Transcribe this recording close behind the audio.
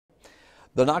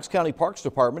The Knox County Parks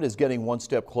Department is getting one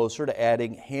step closer to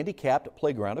adding handicapped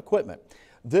playground equipment.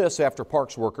 This after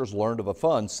parks workers learned of a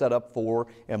fund set up for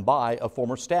and by a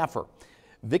former staffer.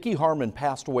 Vicki Harmon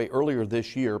passed away earlier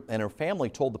this year, and her family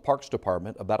told the Parks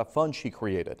Department about a fund she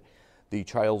created. The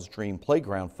Child's Dream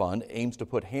Playground Fund aims to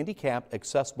put handicapped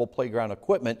accessible playground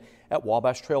equipment at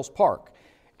Wabash Trails Park,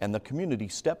 and the community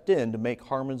stepped in to make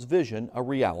Harmon's vision a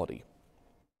reality.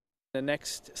 The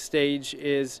next stage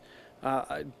is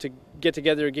to get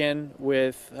together again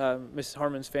with Mrs.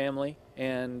 Harmon's family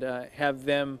and have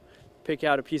them pick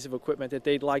out a piece of equipment that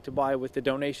they'd like to buy with the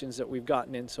donations that we've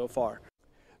gotten in so far.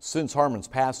 Since Harmon's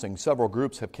passing, several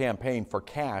groups have campaigned for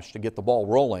cash to get the ball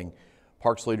rolling.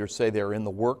 Parks leaders say they're in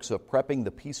the works of prepping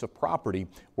the piece of property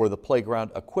where the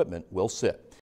playground equipment will sit.